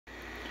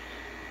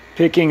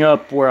Picking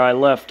up where I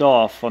left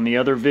off on the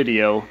other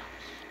video,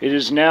 it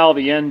is now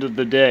the end of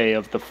the day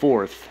of the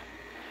 4th,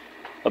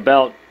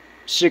 about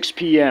 6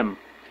 p.m.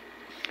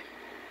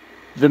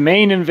 The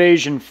main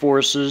invasion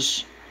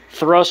forces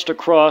thrust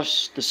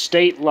across the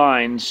state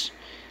lines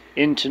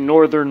into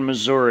northern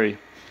Missouri.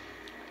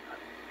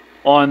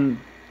 On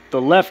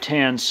the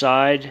left-hand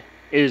side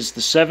is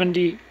the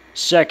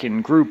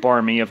 72nd Group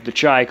Army of the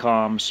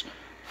Chi-Coms,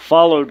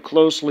 followed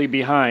closely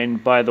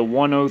behind by the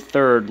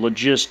 103rd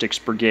Logistics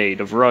Brigade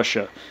of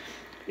Russia.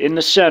 In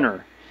the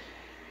center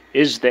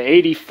is the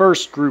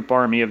 81st Group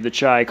Army of the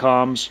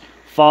Chi-Coms,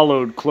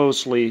 followed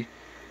closely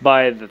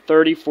by the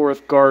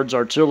 34th Guards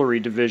Artillery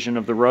Division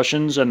of the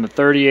Russians and the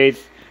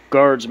 38th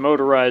Guards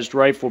Motorized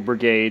Rifle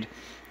Brigade.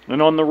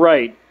 And on the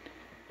right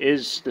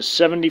is the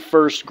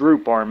 71st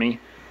Group Army,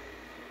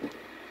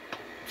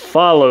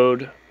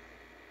 followed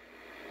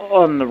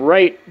on the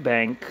right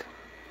bank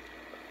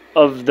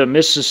of the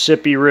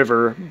Mississippi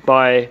River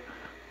by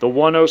the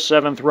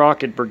 107th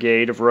Rocket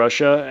Brigade of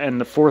Russia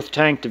and the 4th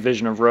Tank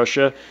Division of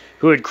Russia,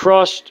 who had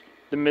crossed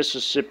the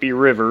Mississippi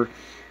River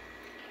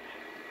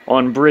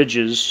on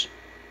bridges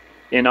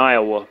in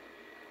Iowa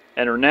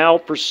and are now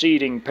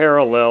proceeding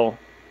parallel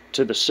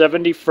to the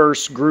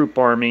 71st Group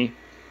Army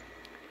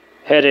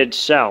headed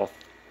south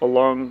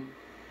along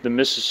the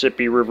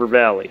Mississippi River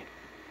Valley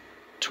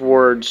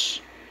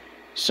towards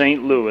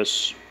St.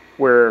 Louis,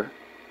 where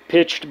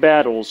pitched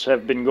battles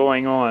have been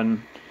going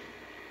on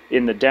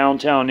in the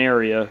downtown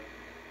area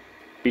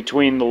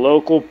between the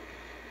local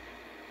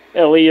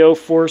LEO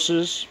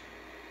forces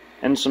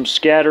and some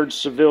scattered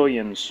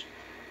civilians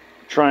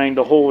trying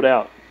to hold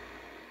out.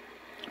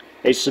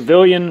 A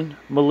civilian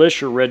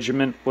militia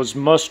regiment was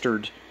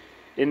mustered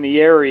in the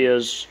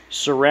areas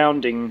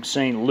surrounding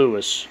St.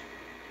 Louis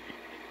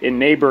in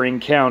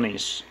neighboring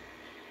counties,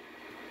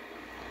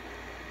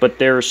 but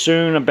they're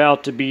soon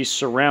about to be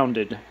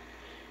surrounded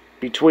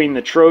between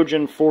the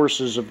Trojan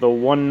forces of the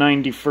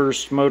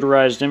 191st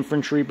Motorized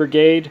Infantry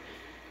Brigade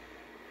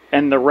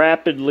and the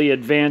rapidly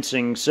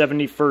advancing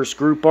 71st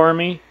Group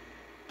Army,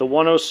 the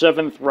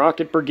 107th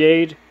Rocket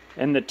Brigade,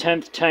 and the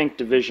 10th Tank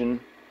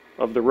Division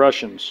of the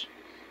Russians.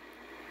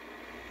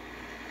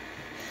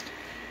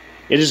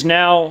 It is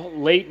now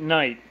late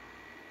night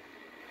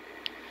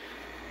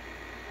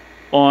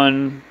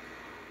on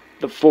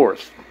the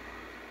 4th.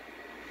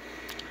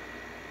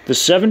 The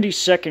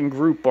 72nd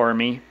Group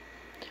Army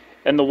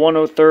and the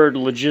 103rd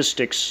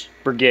Logistics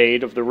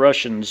Brigade of the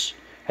Russians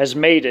has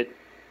made it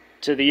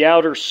to the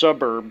outer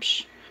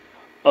suburbs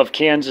of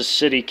Kansas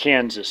City,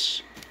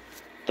 Kansas.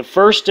 The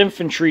 1st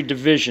Infantry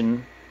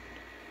Division,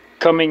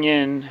 coming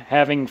in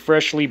having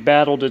freshly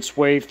battled its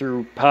way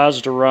through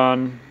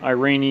Pasdaran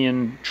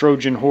Iranian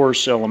Trojan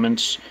horse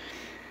elements,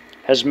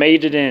 has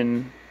made it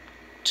in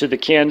to the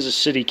Kansas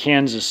City,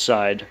 Kansas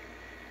side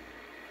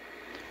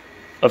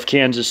of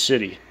Kansas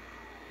City.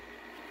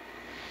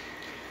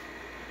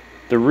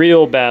 The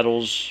real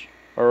battles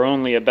are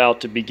only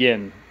about to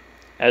begin,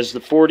 as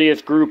the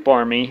 40th Group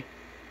Army,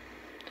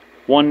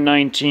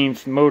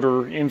 119th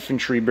Motor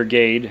Infantry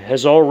Brigade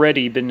has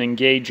already been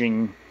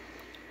engaging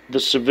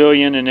the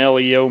civilian and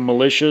LEO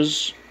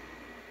militias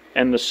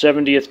and the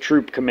 70th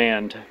Troop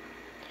Command.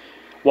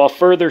 While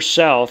further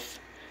south,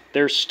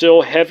 there's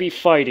still heavy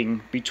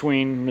fighting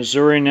between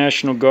Missouri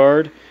National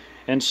Guard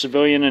and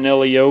civilian and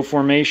LEO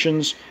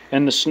formations,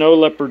 and the Snow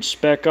Leopard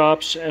Spec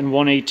Ops and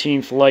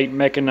 118th Light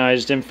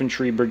Mechanized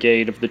Infantry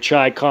Brigade of the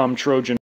Chi-Com Trojan